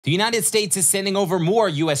The United States is sending over more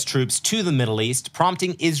U.S. troops to the Middle East,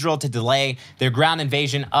 prompting Israel to delay their ground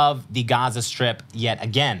invasion of the Gaza Strip yet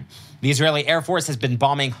again. The Israeli Air Force has been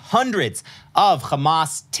bombing hundreds of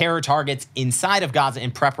Hamas terror targets inside of Gaza in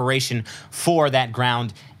preparation for that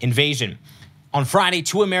ground invasion. On Friday,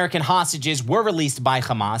 2 American hostages were released by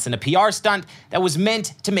Hamas in a PR stunt that was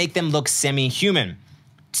meant to make them look semi-human.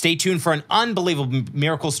 Stay tuned for an unbelievable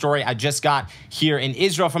miracle story I just got here in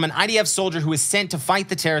Israel from an IDF soldier who was sent to fight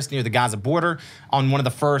the terrorists near the Gaza border on one of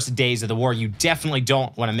the first days of the war. You definitely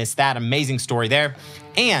don't want to miss that. Amazing story there.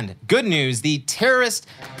 And good news, the terrorist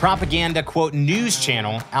propaganda, quote, news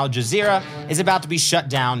channel, Al Jazeera, is about to be shut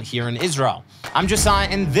down here in Israel. I'm Josiah,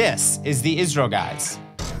 and this is the Israel Guys.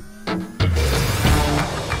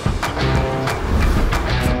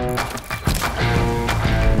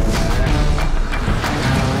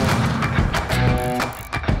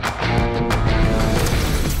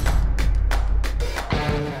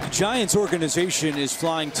 Giants organization is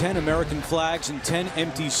flying 10 American flags and 10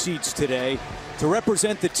 empty seats today to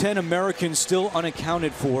represent the 10 Americans still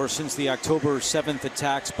unaccounted for since the October 7th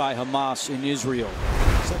attacks by Hamas in Israel.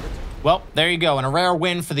 Well, there you go. In a rare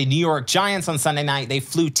win for the New York Giants on Sunday night, they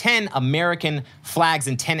flew 10 American flags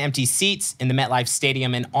and 10 empty seats in the MetLife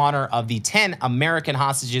Stadium in honor of the 10 American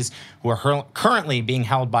hostages who are currently being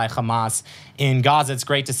held by Hamas in Gaza. It's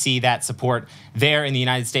great to see that support there in the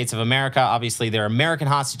United States of America. Obviously, they're American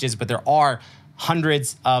hostages, but there are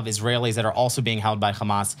hundreds of Israelis that are also being held by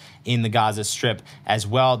Hamas in the Gaza Strip as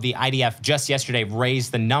well. The IDF just yesterday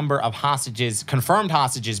raised the number of hostages, confirmed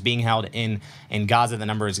hostages being held in Gaza. The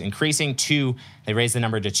number is increasing. They raised the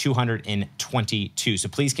number to 222. So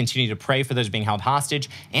please continue to pray for those being held hostage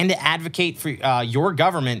and to advocate for your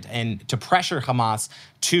government and to pressure Hamas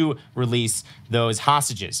to release those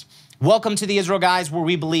hostages. Welcome to the Israel Guys, where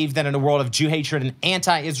we believe that in a world of Jew hatred and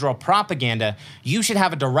anti-Israel propaganda, you should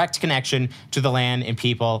have a direct connection to the land and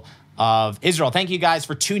people of Israel. Thank you guys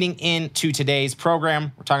for tuning in to today's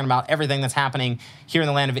program. We're talking about everything that's happening here in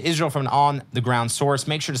the land of Israel from an on-the-ground source.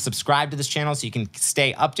 Make sure to subscribe to this channel so you can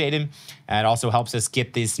stay updated. It also helps us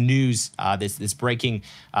get this news, this breaking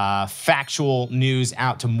factual news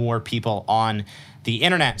out to more people on the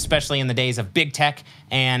internet, especially in the days of big tech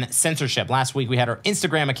and censorship. Last week, we had our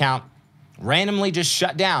Instagram account randomly just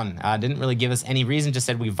shut down. Didn't really give us any reason, just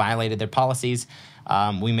said we violated their policies.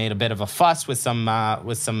 We made a bit of a fuss with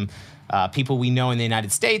some people we know in the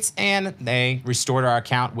United States, and they restored our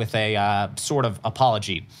account with a sort of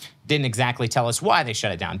apology. Didn't exactly tell us why they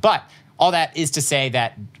shut it down. But all that is to say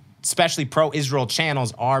that especially pro-Israel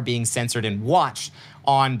channels are being censored and watched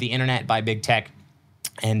on the internet by big tech.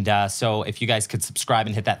 And so if you guys could subscribe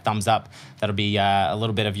and hit that thumbs up, that'll be a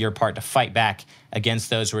little bit of your part to fight back against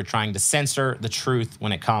those who are trying to censor the truth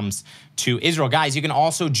when it comes to Israel. Guys, you can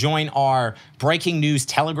also join our breaking news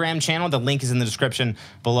Telegram channel. The link is in the description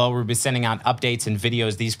below. We'll be sending out updates and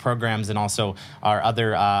videos, these programs, and also our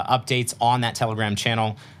other updates on that Telegram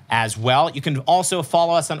channel as well. You can also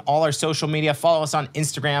follow us on all our social media. Follow us on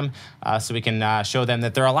Instagram so we can show them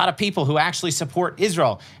that there are a lot of people who actually support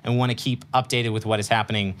Israel and want to keep updated with what is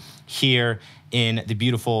happening here in the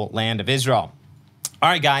beautiful land of Israel. All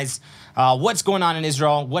right, guys, what's going on in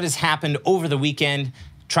Israel? What has happened over the weekend?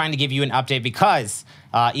 Trying to give you an update because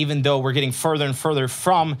even though we're getting further and further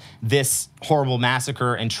from this horrible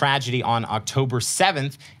massacre and tragedy on October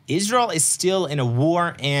 7th, Israel is still in a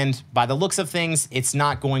war, and by the looks of things, it's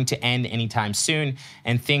not going to end anytime soon,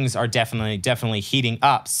 and things are definitely heating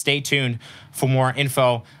up. Stay tuned for more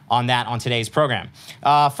info on that on today's program.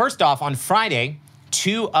 First off, on Friday,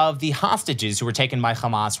 2 of the hostages who were taken by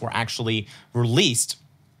Hamas were actually released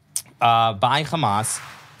by Hamas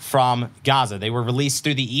from Gaza. They were released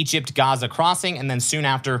through the Egypt-Gaza crossing and then soon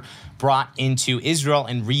after brought into Israel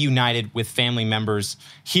and reunited with family members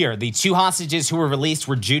here. The 2 hostages who were released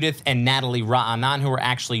were Judith and Natalie Ra'anan, who were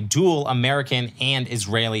actually dual American and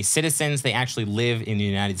Israeli citizens. They actually live in the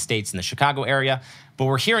United States in the Chicago area, but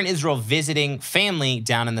were here in Israel visiting family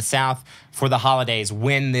down in the south for the holidays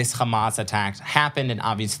when this Hamas attack happened, and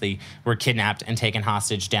obviously were kidnapped and taken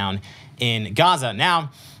hostage down in Gaza.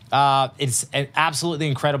 Now, it's absolutely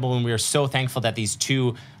incredible, and we are so thankful that these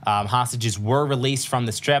 2 hostages were released from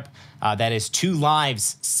the Strip. That is 2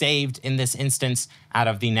 lives saved in this instance out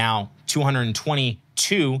of the now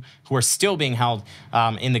 222 who are still being held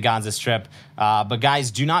in the Gaza Strip. But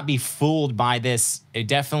guys, do not be fooled by this. It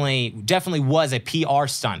definitely was a PR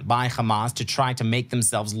stunt by Hamas to try to make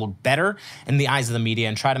themselves look better in the eyes of the media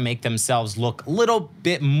and try to make themselves look a little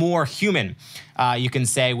bit more human, you can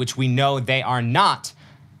say, which we know they are not.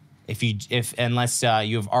 Unless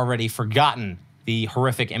you have already forgotten the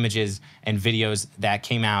horrific images and videos that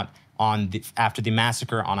came out after the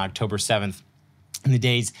massacre on October 7th. In the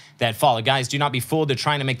days that follow. Guys, do not be fooled. They're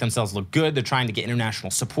trying to make themselves look good. They're trying to get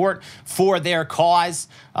international support for their cause,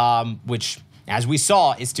 which, as we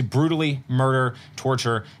saw, is to brutally murder,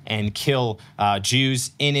 torture, and kill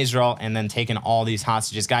Jews in Israel and then taking all these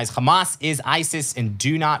hostages. Guys, Hamas is ISIS, and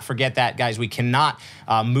do not forget that, guys. We cannot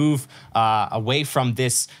move away from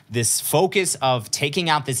this focus of taking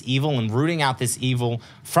out this evil and rooting out this evil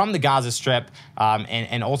from the Gaza Strip.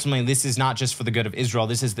 And ultimately, this is not just for the good of Israel.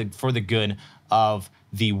 This is for the good of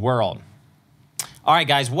the world. All right,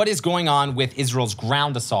 guys, what is going on with Israel's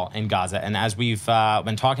ground assault in Gaza? And as we've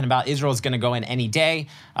been talking about, Israel is going to go in any day,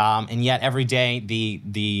 and yet every day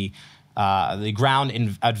the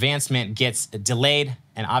ground advancement gets delayed.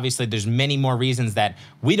 And obviously, there's many more reasons that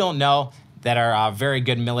we don't know that are very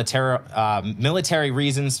good military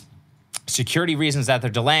reasons, security reasons that they're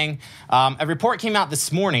delaying. A report came out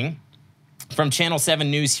this morning from Channel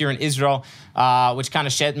 7 News here in Israel, which kind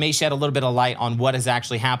of may shed a little bit of light on what is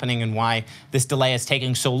actually happening and why this delay is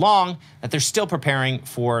taking so long, that they're still preparing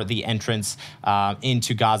for the entrance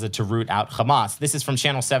into Gaza to root out Hamas. This is from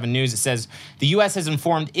Channel 7 News. It says, the U.S. has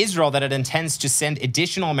informed Israel that it intends to send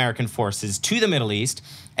additional American forces to the Middle East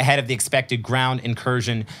ahead of the expected ground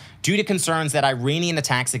incursion due to concerns that Iranian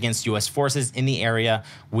attacks against U.S. forces in the area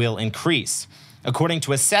will increase. According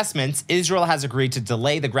to assessments, Israel has agreed to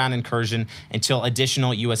delay the ground incursion until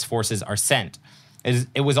additional U.S. forces are sent.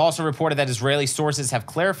 It was also reported that Israeli sources have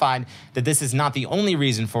clarified that this is not the only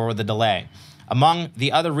reason for the delay. Among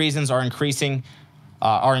the other reasons are increasing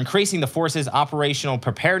the forces' operational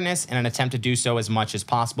preparedness in an attempt to do so as much as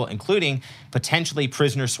possible, including potentially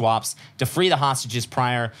prisoner swaps to free the hostages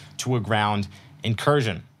prior to a ground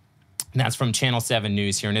incursion. And that's from Channel 7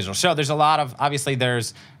 News here in Israel. So there's a lot of, obviously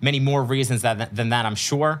there's many more reasons than that, I'm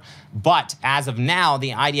sure. But as of now, the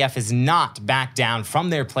IDF has not backed down from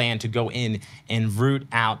their plan to go in and root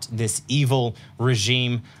out this evil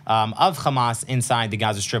regime of Hamas inside the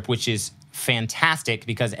Gaza Strip, which is fantastic,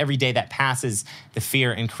 because every day that passes, the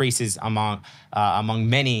fear increases among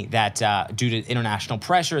many that due to international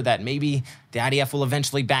pressure, that maybe the IDF will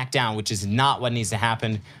eventually back down, which is not what needs to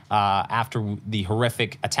happen after the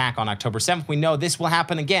horrific attack on October 7th. We know this will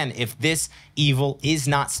happen again. If this evil is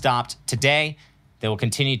not stopped today, they will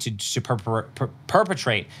continue to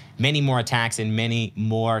perpetrate many more attacks, and many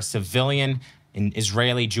more civilian and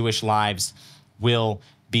Israeli Jewish lives will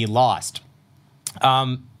be lost.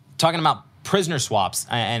 Talking about prisoner swaps,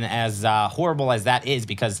 and as horrible as that is,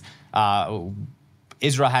 because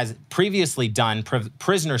Israel has previously done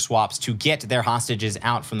prisoner swaps to get their hostages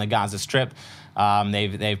out from the Gaza Strip.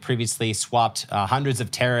 They've previously swapped hundreds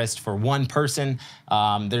of terrorists for one person.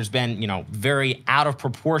 There's been, very out of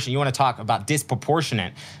proportion. You want to talk about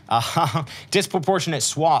disproportionate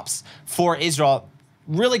swaps for Israel.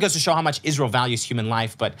 Really goes to show how much Israel values human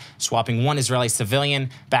life, but swapping one Israeli civilian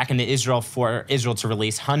back into Israel for Israel to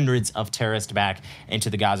release hundreds of terrorists back into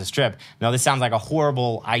the Gaza Strip. Now, this sounds like a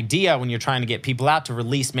horrible idea when you're trying to get people out to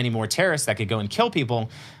release many more terrorists that could go and kill people.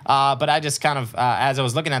 But I just kind of, as I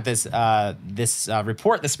was looking at this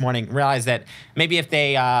report this morning, realized that maybe if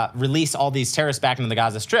they release all these terrorists back into the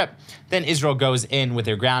Gaza Strip, then Israel goes in with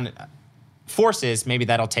their ground forces, maybe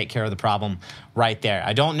that'll take care of the problem right there.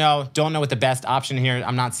 I don't know what the best option here.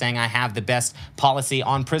 I'm not saying I have the best policy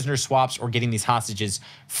on prisoner swaps or getting these hostages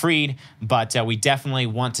freed, but we definitely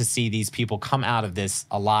want to see these people come out of this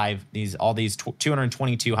alive. All these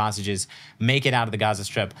 222 hostages make it out of the Gaza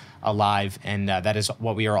Strip alive, and that is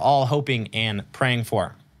what we are all hoping and praying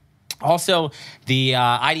for. Also, the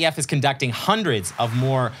IDF is conducting hundreds of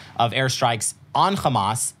more airstrikes on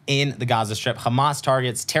Hamas in the Gaza Strip. Hamas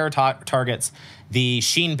targets, terror targets, the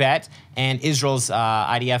Shin Bet, and Israel's the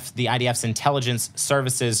IDF's intelligence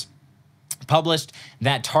services published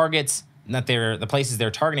that the places they're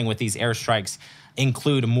targeting with these airstrikes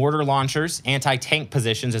include mortar launchers, anti-tank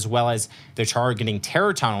positions, as well as they're targeting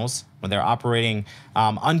terror tunnels when they're operating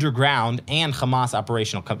underground, and Hamas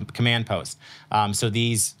operational command posts. So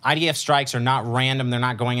these IDF strikes are not random. They're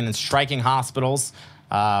not going in and striking hospitals.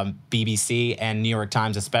 BBC and New York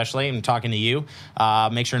Times especially, I'm talking to you.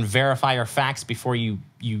 Make sure and verify your facts before you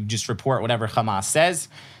just report whatever Hamas says.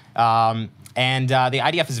 The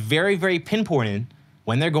IDF is very, very pinpointed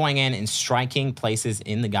when they're going in and striking places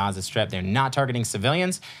in the Gaza Strip. They're not targeting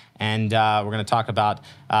civilians, and we're going to talk about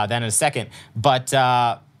that in a second. But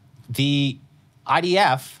the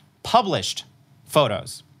IDF published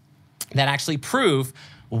photos that actually prove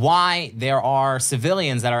why there are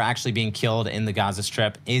civilians that are actually being killed in the Gaza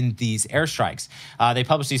Strip in these airstrikes. They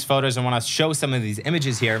published these photos. I want to show some of these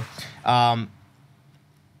images here.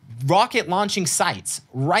 Rocket launching sites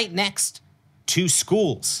right next to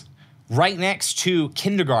schools, right next to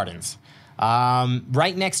kindergartens.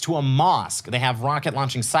 Right next to a mosque. They have rocket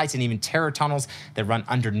launching sites and even terror tunnels that run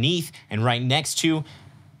underneath and right next to,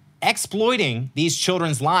 exploiting these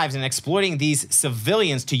children's lives and exploiting these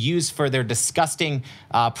civilians to use for their disgusting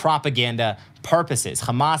propaganda purposes.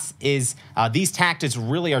 Hamas is, these tactics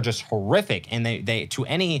really are just horrific, and they to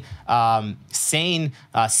any sane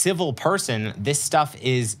civil person, this stuff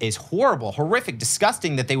is horrible, horrific,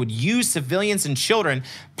 disgusting, that they would use civilians and children,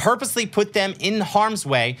 purposely put them in harm's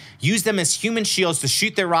way, use them as human shields to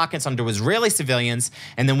shoot their rockets onto Israeli civilians,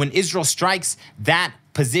 and then when Israel strikes that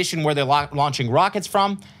position where they're launching rockets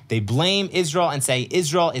from, they blame Israel and say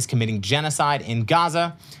Israel is committing genocide in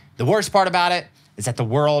Gaza. The worst part about it is that the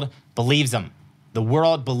world believes them. The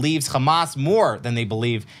world believes Hamas more than they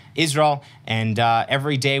believe Israel. And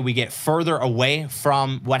every day we get further away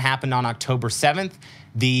from what happened on October 7th.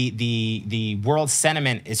 The world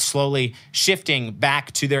sentiment is slowly shifting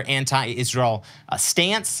back to their anti-Israel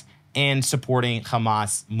stance and supporting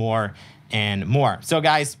Hamas more and more. So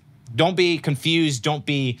guys, don't be confused. Don't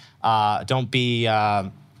be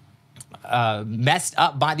messed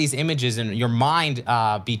up by these images and your mind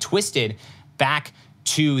be twisted back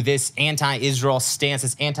to this anti-Israel stance,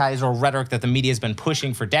 this anti-Israel rhetoric that the media has been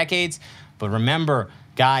pushing for decades. But remember,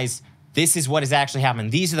 guys, this is what has actually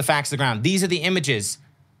happened. These are the facts of the ground. These are the images.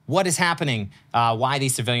 What is happening? Why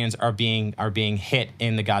these civilians are being hit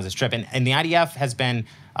in the Gaza Strip. And the IDF has been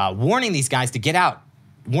warning these guys to get out,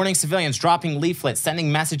 warning civilians, dropping leaflets,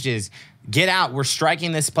 sending messages, get out. We're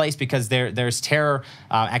striking this place because there's terror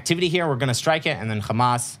activity here. We're going to strike it. And then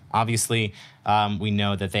Hamas, obviously, we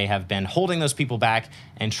know that they have been holding those people back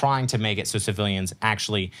and trying to make it so civilians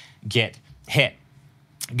actually get hit.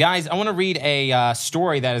 Guys, I want to read a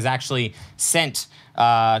story that is actually sent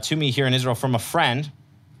to me here in Israel from a friend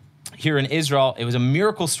here in Israel. It was a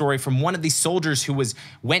miracle story from one of these soldiers who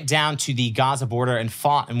went down to the Gaza border and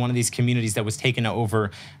fought in one of these communities that was taken over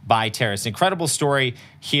by terrorists. Incredible story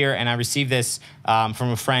here, and I received this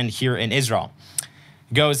from a friend here in Israel.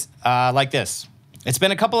 It goes like this. It's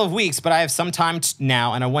been a couple of weeks, but I have some time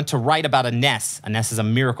now, and I want to write about a Ness. A Ness is a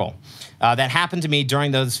miracle that happened to me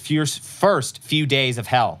during those first few days of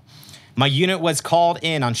hell. My unit was called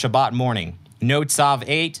in on Shabbat morning. No Tzav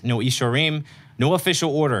 8, no Ishurim, no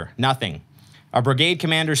official order, nothing. Our brigade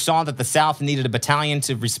commander saw that the South needed a battalion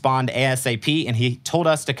to respond ASAP, and he told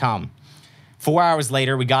us to come. 4 hours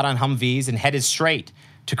later, we got on Humvees and headed straight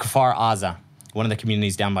to Kfar Aza, one of the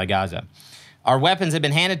communities down by Gaza. Our weapons had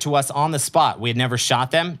been handed to us on the spot. We had never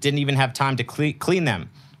shot them, didn't even have time to clean them.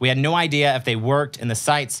 We had no idea if they worked, and the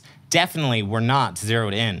sights definitely were not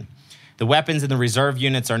zeroed in. The weapons in the reserve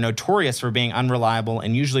units are notorious for being unreliable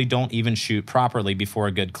and usually don't even shoot properly before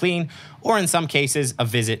a good clean, or in some cases, a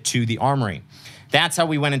visit to the armory. That's how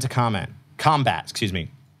we went into combat.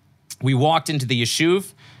 We walked into the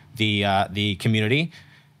Yeshuv, the community,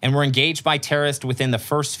 and were engaged by terrorists within the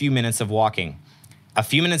first few minutes of walking. A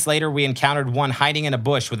few minutes later, we encountered one hiding in a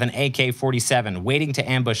bush with an AK-47, waiting to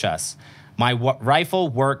ambush us. My rifle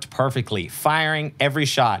worked perfectly, firing every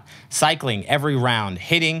shot, cycling every round,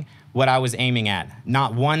 hitting what I was aiming at.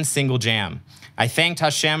 Not one single jam. I thanked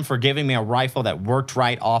Hashem for giving me a rifle that worked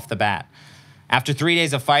right off the bat. After 3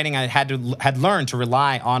 days of fighting, I had learned to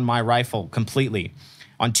rely on my rifle completely.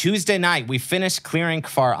 On Tuesday night, we finished clearing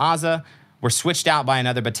Kfar Aza, were switched out by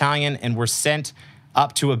another battalion, and were sent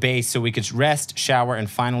up to a base so we could rest, shower, and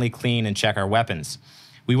finally clean and check our weapons.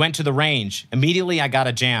 We went to the range. Immediately, I got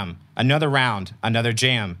a jam. Another round, another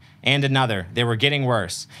jam, and another. They were getting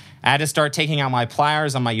worse. I had to start taking out my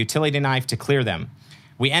pliers on my utility knife to clear them.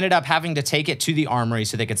 We ended up having to take it to the armory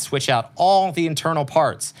so they could switch out all the internal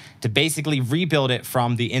parts to basically rebuild it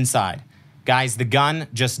from the inside. Guys, the gun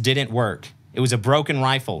just didn't work. It was a broken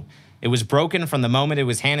rifle. It was broken from the moment it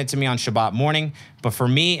was handed to me on Shabbat morning, but for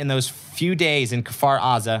me, in those few days in Kfar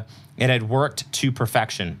Aza, it had worked to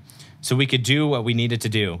perfection, so we could do what we needed to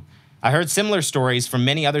do. I heard similar stories from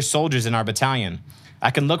many other soldiers in our battalion. I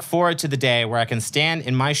can look forward to the day where I can stand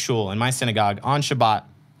in my shul, in my synagogue, on Shabbat,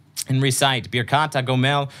 and recite Birkat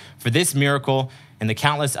HaGomel for this miracle and the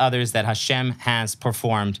countless others that Hashem has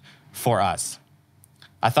performed for us.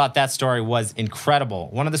 I thought that story was incredible.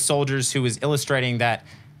 One of the soldiers who was illustrating that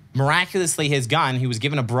miraculously his gun, he was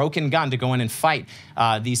given a broken gun to go in and fight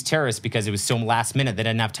these terrorists because it was so last minute they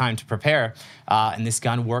didn't have time to prepare. And this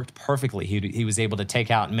gun worked perfectly. He was able to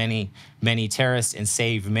take out many terrorists and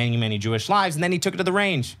save many Jewish lives. And then he took it to the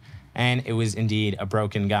range. and it was indeed a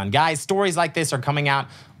broken gun. Guys, stories like this are coming out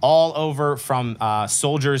all over from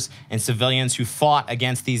soldiers and civilians who fought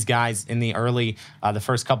against these guys in the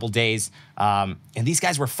first couple days. And these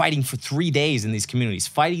guys were fighting for 3 days in these communities,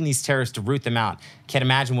 fighting these terrorists to root them out. Can't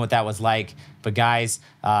imagine what that was like. But guys,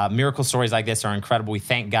 miracle stories like this are incredible. We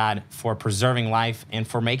thank God for preserving life and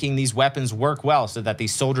for making these weapons work well so that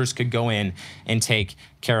these soldiers could go in and take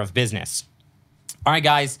care of business. All right,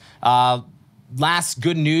 guys. Last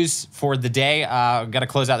good news for the day. Got to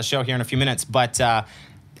close out the show here in a few minutes, but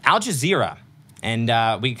Al Jazeera,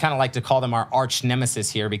 and we kind of like to call them our arch nemesis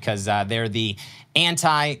here because they're the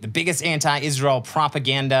biggest anti-Israel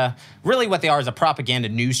propaganda. Really what they are is a propaganda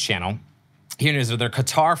news channel. Here it is, they're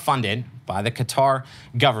Qatar funded by the Qatar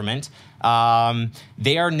government.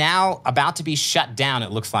 They are now about to be shut down,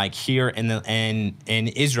 it looks like, here in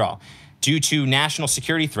Israel. Due to national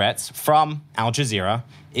security threats from Al Jazeera,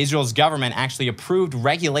 Israel's government actually approved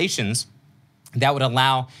regulations that would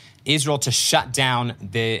allow Israel to shut down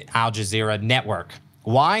the Al Jazeera network.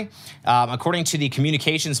 Why? According to the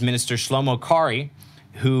communications minister Shlomo Kari,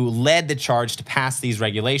 who led the charge to pass these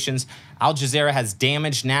regulations, Al Jazeera has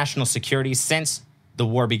damaged national security since the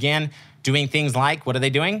war began, doing things like, what are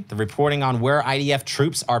they doing? They're reporting on where IDF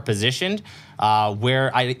troops are positioned,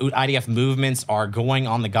 where IDF movements are going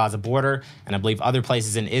on the Gaza border, and I believe other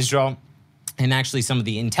places in Israel. And actually, some of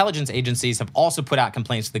the intelligence agencies have also put out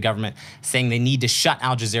complaints to the government saying they need to shut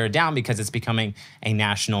Al Jazeera down because it's becoming a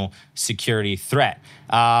national security threat.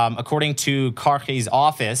 According to Karki's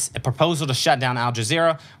office, a proposal to shut down Al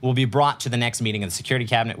Jazeera will be brought to the next meeting of the Security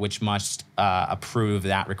Cabinet, which must approve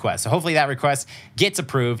that request. So hopefully that request gets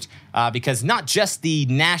approved because not just the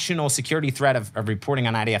national security threat of reporting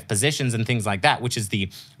on IDF positions and things like that, which is the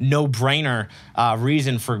no-brainer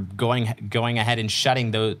reason for going ahead and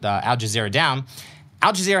shutting the Al Jazeera down.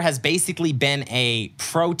 Al Jazeera has basically been a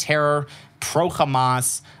pro-terror,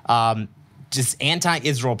 pro-Hamas, just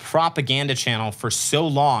anti-Israel propaganda channel for so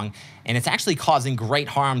long, and it's actually causing great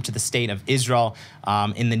harm to the state of Israel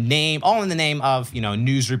all in the name of,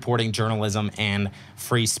 news reporting, journalism, and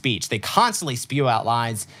free speech. They constantly spew out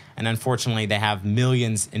lies, and unfortunately, they have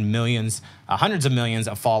millions and millions, hundreds of millions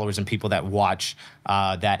of followers and people that watch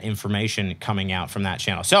that information coming out from that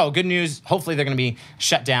channel. So good news. Hopefully, they're going to be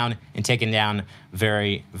shut down and taken down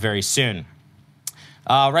very, very soon.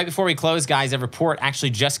 Right before we close, guys, a report actually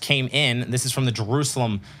just came in. This is from the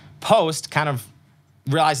Jerusalem Post, kind of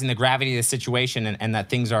realizing the gravity of the situation and that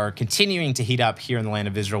things are continuing to heat up here in the land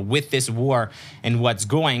of Israel with this war and what's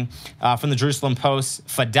going. From the Jerusalem Post,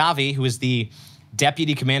 Fadavi, who is the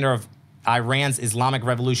deputy commander of Iran's Islamic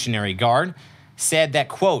Revolutionary Guard, said that,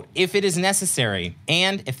 quote, if it is necessary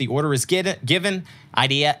and if the order is given,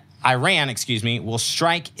 Iran, will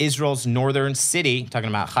strike Israel's northern city, talking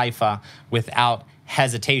about Haifa, without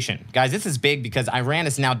hesitation. Guys, this is big because Iran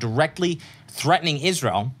is now directly threatening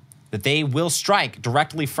Israel that they will strike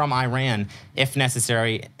directly from Iran if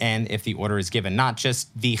necessary and if the order is given. Not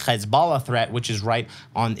just the Hezbollah threat, which is right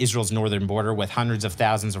on Israel's northern border with hundreds of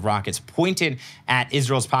thousands of rockets pointed at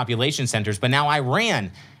Israel's population centers, but now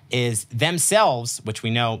Iran is themselves, which we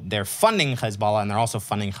know they're funding Hezbollah and they're also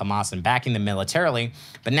funding Hamas and backing them militarily,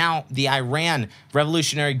 but now the Iran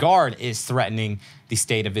Revolutionary Guard is threatening the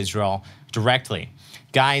state of Israel directly.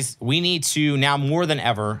 Guys, we need to now more than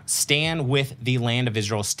ever stand with the land of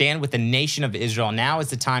Israel, stand with the nation of Israel. Now is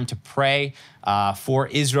the time to pray for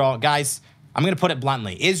Israel. Guys, I'm going to put it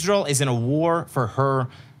bluntly. Israel is in a war for her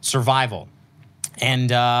survival.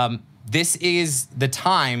 And this is the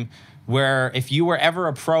time where if you were ever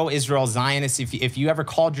a pro-Israel Zionist, if you ever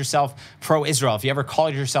called yourself pro-Israel, if you ever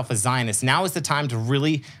called yourself a Zionist, now is the time to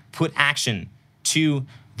really put action to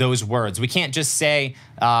those words. We can't just say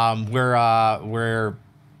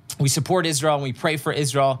we support Israel and we pray for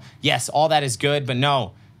Israel. Yes, all that is good, but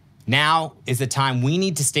no. Now is the time we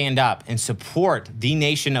need to stand up and support the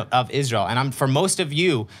nation of Israel. And for most of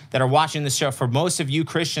you that are watching this show, for most of you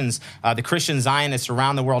Christians, the Christian Zionists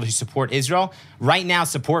around the world who support Israel, right now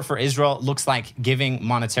support for Israel looks like giving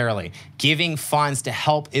monetarily, giving funds to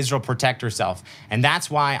help Israel protect herself. And that's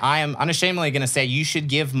why I am unashamedly going to say you should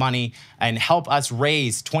give money and help us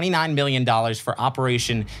raise $29 million for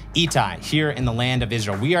Operation Itai here in the land of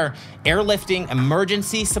Israel. We are airlifting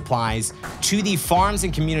emergency supplies to the farms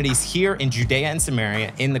and communities here in Judea and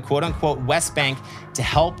Samaria in the quote-unquote West Bank to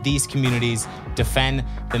help these communities defend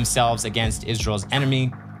themselves against Israel's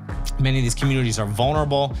enemy. Many of these communities are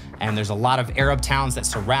vulnerable, and there's a lot of Arab towns that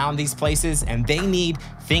surround these places, and they need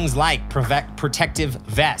things like protective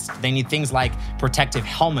vests. They need things like protective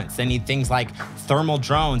helmets. They need things like thermal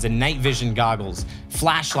drones and night vision goggles,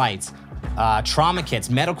 flashlights, trauma kits,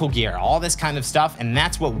 medical gear, all this kind of stuff. And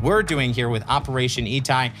that's what we're doing here with Operation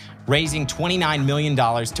Itai, raising $29 million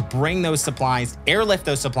to bring those supplies, airlift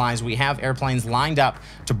those supplies. We have airplanes lined up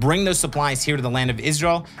to bring those supplies here to the land of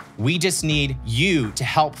Israel. We just need you to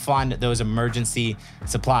help fund those emergency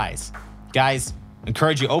supplies. Guys,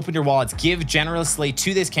 encourage you, open your wallets, give generously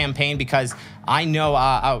to this campaign, because I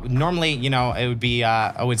know normally, you know, it would be,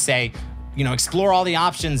 I would say, you know, explore all the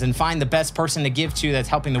options and find the best person to give to that's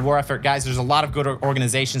helping the war effort. Guys, there's a lot of good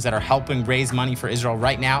organizations that are helping raise money for Israel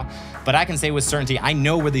right now. But I can say with certainty, I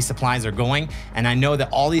know where these supplies are going. And I know that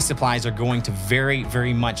all these supplies are going to very,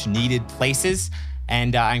 very much needed places.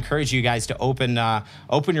 And I encourage you guys to open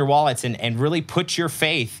your wallets and really put your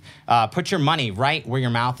faith, put your money right where your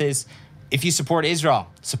mouth is. If you support Israel,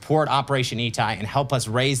 support Operation Itai and help us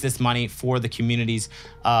raise this money for the communities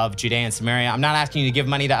of Judea and Samaria. I'm not asking you to give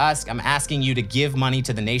money to us. I'm asking you to give money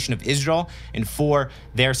to the nation of Israel and for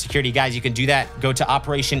their security. Guys, you can do that. Go to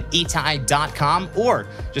operationitai.com or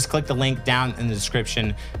just click the link down in the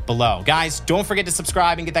description below. Guys, don't forget to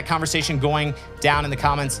subscribe and get that conversation going down in the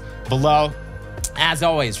comments below. As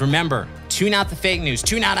always, remember, tune out the fake news,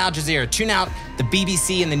 tune out Al Jazeera, tune out the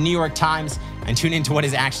BBC and the New York Times, and tune into what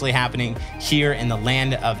is actually happening here in the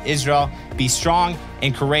land of Israel. Be strong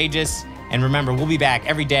and courageous. And remember, we'll be back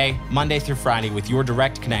every day, Monday through Friday, with your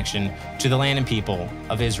direct connection to the land and people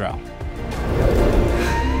of Israel.